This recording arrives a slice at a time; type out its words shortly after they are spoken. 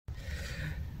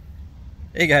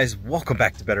Hey guys, welcome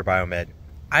back to Better Biomed.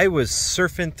 I was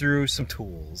surfing through some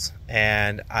tools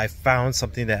and I found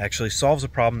something that actually solves a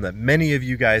problem that many of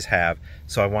you guys have.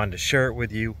 So I wanted to share it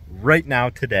with you right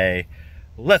now today.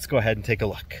 Let's go ahead and take a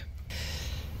look.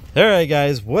 All right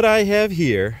guys, what I have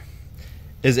here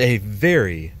is a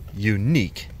very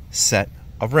unique set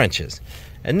of wrenches.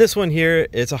 And this one here,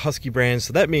 it's a Husky brand,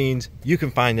 so that means you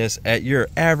can find this at your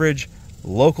average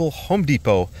local Home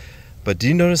Depot. But do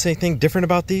you notice anything different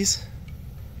about these?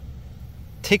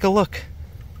 Take a look.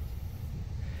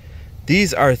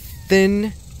 These are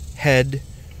thin head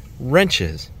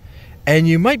wrenches. And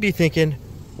you might be thinking,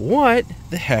 what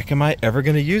the heck am I ever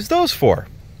going to use those for?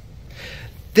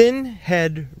 Thin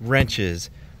head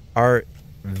wrenches are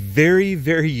very,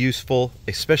 very useful,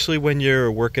 especially when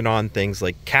you're working on things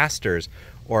like casters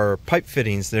or pipe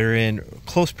fittings that are in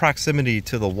close proximity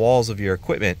to the walls of your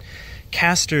equipment.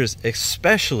 Casters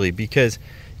especially, because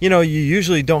you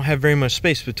usually don't have very much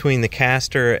space between the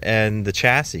caster and the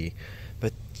chassis.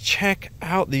 But check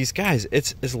out these guys.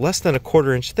 It's less than a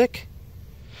 1/4 inch thick.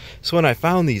 So when I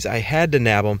found these, I had to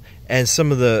nab them. And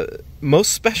some of the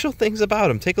most special things about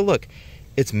them, take a look.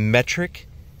 It's metric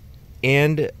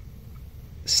and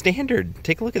standard.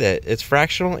 Take a look at that. It's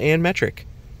fractional and metric.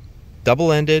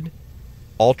 Double-ended,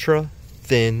 ultra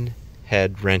thin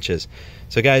head wrenches.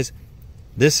 So guys,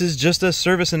 this is just a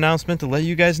service announcement to let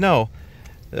you guys know.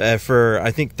 For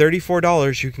I think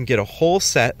 $34 you can get a whole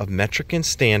set of metric and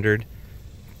standard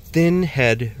thin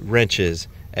head wrenches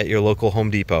at your local Home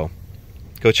Depot.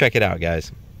 Go check it out,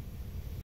 guys.